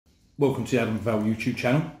Welcome to the Adam Val YouTube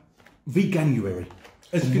channel. Veganuary.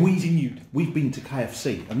 As continued. We've been to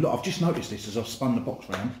KFC, and look, I've just noticed this as I've spun the box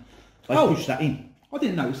round. They pushed that in. I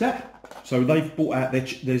didn't notice that. So they've brought out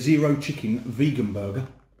their zero chicken vegan burger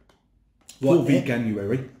for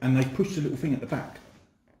Veganuary, and they've pushed a little thing at the back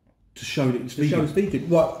to show that it's vegan.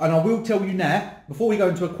 Right, and I will tell you now, before we go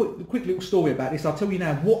into a quick little story about this, I'll tell you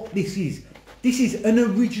now what this is. This is an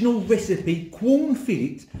original recipe, corn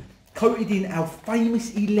fillet, coated in our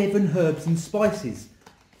famous 11 herbs and spices,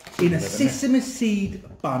 in a sesame seed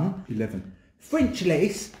bun, 11. French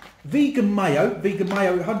lettuce, vegan mayo,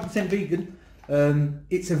 100% vegan.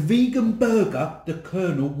 It's a vegan burger the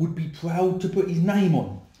Colonel would be proud to put his name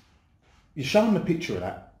on. You're showing the picture of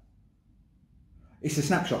that. It's a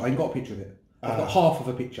snapshot. I ain't got a picture of it. I've got half of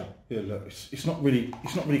a picture. Yeah, look, it's not really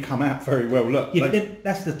come out very well. Look, yeah, but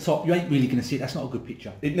that's the top. You ain't really going to see it. That's not a good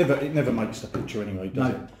picture. It never makes the picture anyway,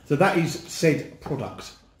 does it? So that is said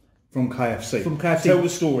product from KFC. From KFC. Tell the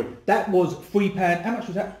story. That was £3. How much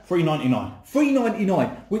was that? $3.99.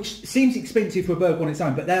 $3.99, which seems expensive for a burger on its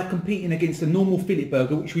own, but they are competing against a normal fillet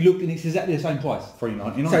burger, which we looked and it's exactly the same price.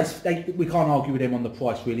 $3.99. So we can't argue with them on the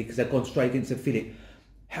price really, because they've gone straight against a fillet.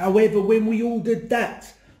 However, when we ordered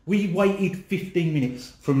that, we waited 15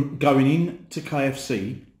 minutes. From going in to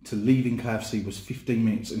KFC to leaving KFC was 15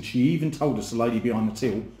 minutes, and she even told us, the lady behind the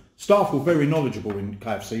till, staff were very knowledgeable in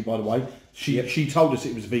KFC, by the way. She told us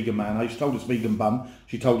it was vegan mayonnaise, she told us vegan bun,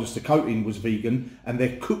 she told us the coating was vegan, and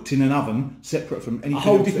they're cooked in an oven separate from anything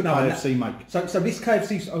else that KFC make. So this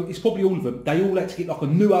KFC, it's probably all of them, they all had to get like a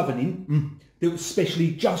new oven in, that was specially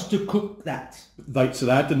just to cook that. So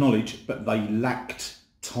they had the knowledge, but they lacked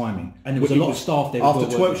timing. And there was a lot of staff there.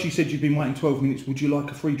 After 12, she said, you've been waiting 12 minutes, would you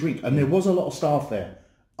like a free drink? And there was a lot of staff there.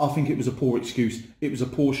 I think it was a poor excuse. It was a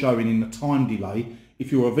poor showing in the time delay.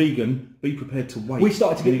 If you're a vegan, be prepared to wait. We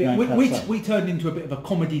started to get we turned into a bit of a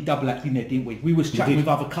comedy double act in there, didn't we? We was chatting with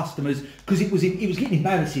other customers because it was getting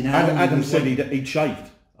embarrassing. Adam said he'd shaved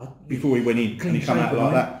before he went in, and he came out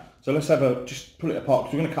like that. So let's just pull it apart,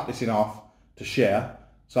 because we're going to cut this in half to share.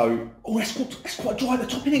 So, that's quite dry at the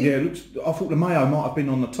top, isn't it? Yeah, it looks, I thought the mayo might have been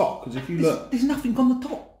on the top, because if you look, there's nothing on the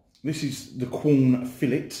top. This is the corn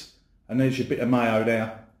fillet, and there's your bit of mayo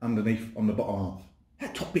there underneath on the bottom half.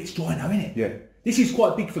 That top bit's dry now, isn't it? Yeah. This is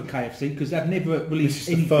quite big for KFC, because they've never released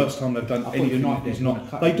anything. This is the first time they've done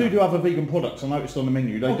anything. They do other vegan products. I noticed on the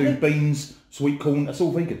menu. They do beans, sweet corn. That's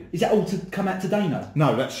all vegan. Is that all to come out today now?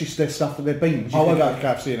 No, that's just their stuff for their beans. You can go to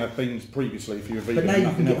KFC and have beans previously if you're a vegan. But now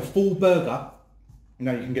you can get a full burger.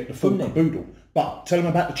 Now you can get the full caboodle. But tell them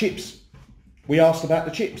about the chips. We asked about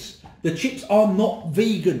the chips. The chips are not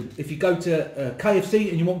vegan. If you go to KFC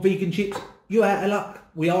and you want vegan chips, you're out of luck.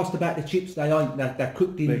 We asked about the chips. They aren't. They're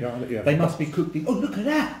cooked in. They must be cooked in. Oh, look at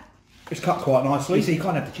that! It's cut quite nicely. You see, you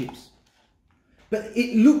can't have the chips. But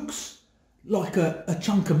it looks like a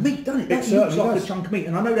chunk of meat, doesn't it? That looks like a chunk of meat.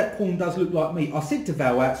 And I know that corn does look like meat. I said to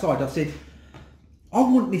Val outside, I said, I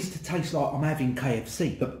want this to taste like I'm having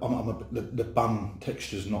KFC. The bun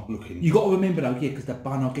texture's not looking. You got to remember though, yeah, because the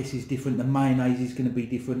bun I guess is different. The mayonnaise is going to be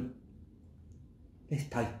different. Let's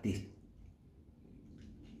taste this.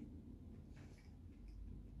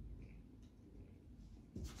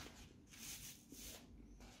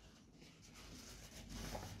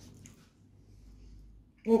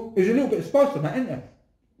 Well, there's a little bit of spice on that, isn't there?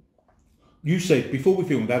 You said, before we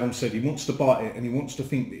filmed, Adam said he wants to bite it and he wants to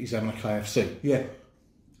think that he's having a KFC. Yeah.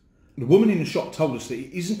 The woman in the shop told us that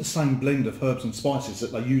it isn't the same blend of herbs and spices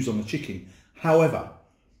that they use on the chicken. However,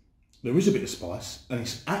 there is a bit of spice, and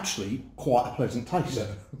it's actually quite a pleasant taste.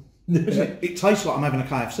 Yeah. It tastes like I'm having a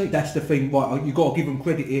KFC. That's the thing, right? You've got to give them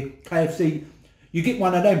credit here. KFC, you get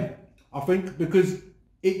one of them, I think, because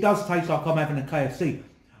it does taste like I'm having a KFC.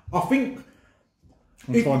 I think...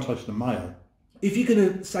 I'm trying to taste the mayo. If you're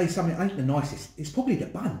going to say something ain't the nicest, it's probably the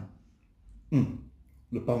bun.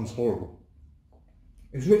 The bun's horrible.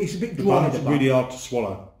 It's a bit dry. The bun's really hard to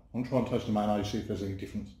swallow. I'm trying to taste the mayonnaise, see if there's any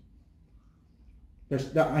difference.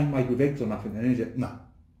 That ain't made with eggs or nothing then, is it? No.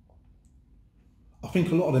 I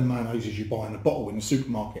think a lot of them mayonnaises you buy in a bottle in the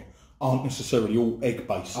supermarket aren't necessarily all egg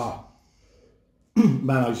based.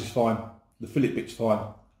 Mayonnaise is fine. The fillet bit's fine.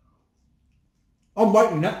 I'm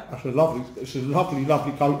rating that. It's a lovely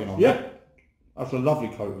coating on that. That's a lovely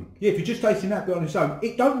coating. Yeah, if you're just tasting that bit on its own,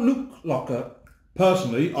 it don't look like a...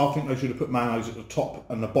 Personally, I think they should have put mayonnaise at the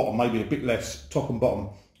top and the bottom, maybe a bit less, top and bottom,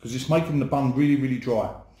 because it's making the bun really, really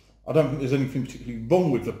dry. I don't think there's anything particularly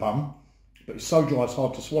wrong with the bun, but it's so dry it's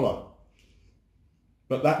hard to swallow.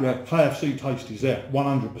 But that KFC taste is there,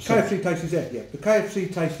 100%. KFC taste is there, yeah. The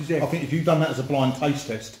KFC taste is there. I think if you've done that as a blind taste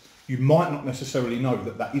test, you might not necessarily know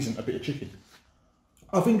that that isn't a bit of chicken.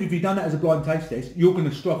 I think if you've done that as a blind taste test, you're going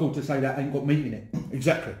to struggle to say that ain't got meat in it.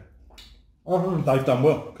 Exactly. They've done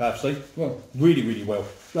well, KFC. Well, really, really well.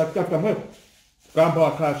 They've done well. Go and buy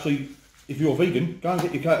a KFC if you're vegan. Go and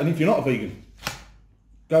get your KFC. And if you're not a vegan,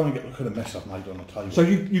 go and get. Look at the mess I've made on the table. So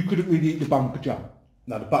you couldn't really eat the bun, could you?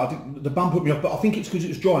 No, the bun put me off, but I think it's because it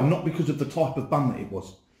was dry, not because of the type of bun that it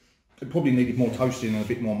was. It probably needed more toasting and a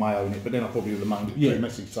bit more mayo in it, but then I probably would have made it too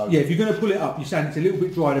messy. So yeah, if you're going to pull it up, you're saying it's a little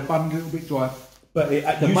bit dry, the bun a little bit dry. But you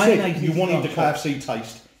said you wanted the KFC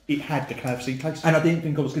taste. It had the KFC taste. And I didn't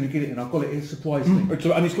think I was going to get it, and I got it. It surprised me.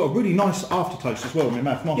 And it's got a really nice aftertaste as well in my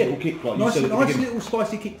mouth. Nice little kick, like nice, you said. Nice little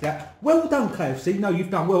spicy kick that. Well done, KFC. No, you've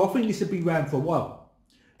done well. I think this will be around for a while.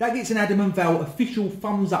 That gets an Adam and Val official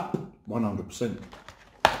thumbs up. 100%.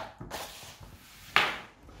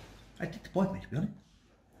 I did disappoint me, to be honest.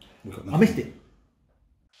 I missed it.